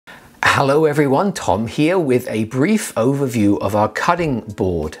Hello everyone, Tom here with a brief overview of our cutting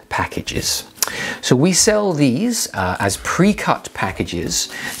board packages. So we sell these as pre-cut packages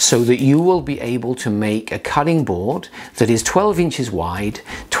so that you will be able to make a cutting board that is 12 inches wide,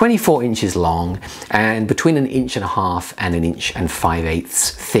 24 inches long, and between 1.5 inches and 1 5/8 inches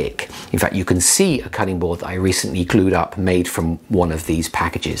thick. In fact, you can see a cutting board that I recently glued up made from one of these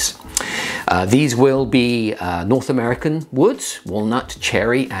packages. These will be North American woods, walnut,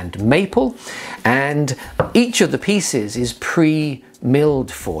 cherry, and maple, and each of the pieces is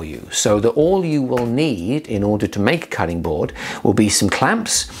pre-milled for you, so that all you will need in order to make a cutting board will be some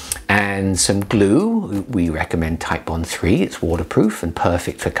clamps and some glue. We recommend Titebond 3, it's waterproof and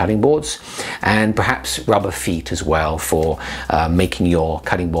perfect for cutting boards, and perhaps rubber feet as well for making your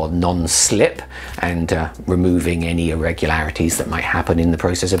cutting board non-slip and removing any irregularities that might happen in the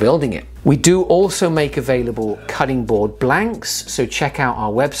process of building it. We do also make available cutting board blanks, so check out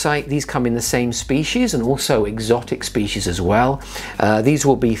our website. These come in the same species and also exotic species as well. These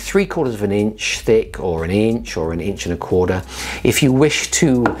will be 3/4 inch thick, or 1 inch, or 1.25 inches. If you wish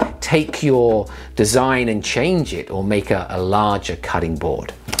to take your design and change it or make a larger cutting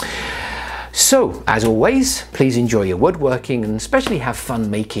board. So, as always, please enjoy your woodworking and especially have fun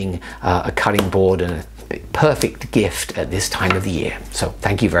making a cutting board, and a perfect gift at this time of the year. So,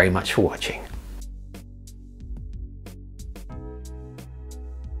 thank you very much for watching.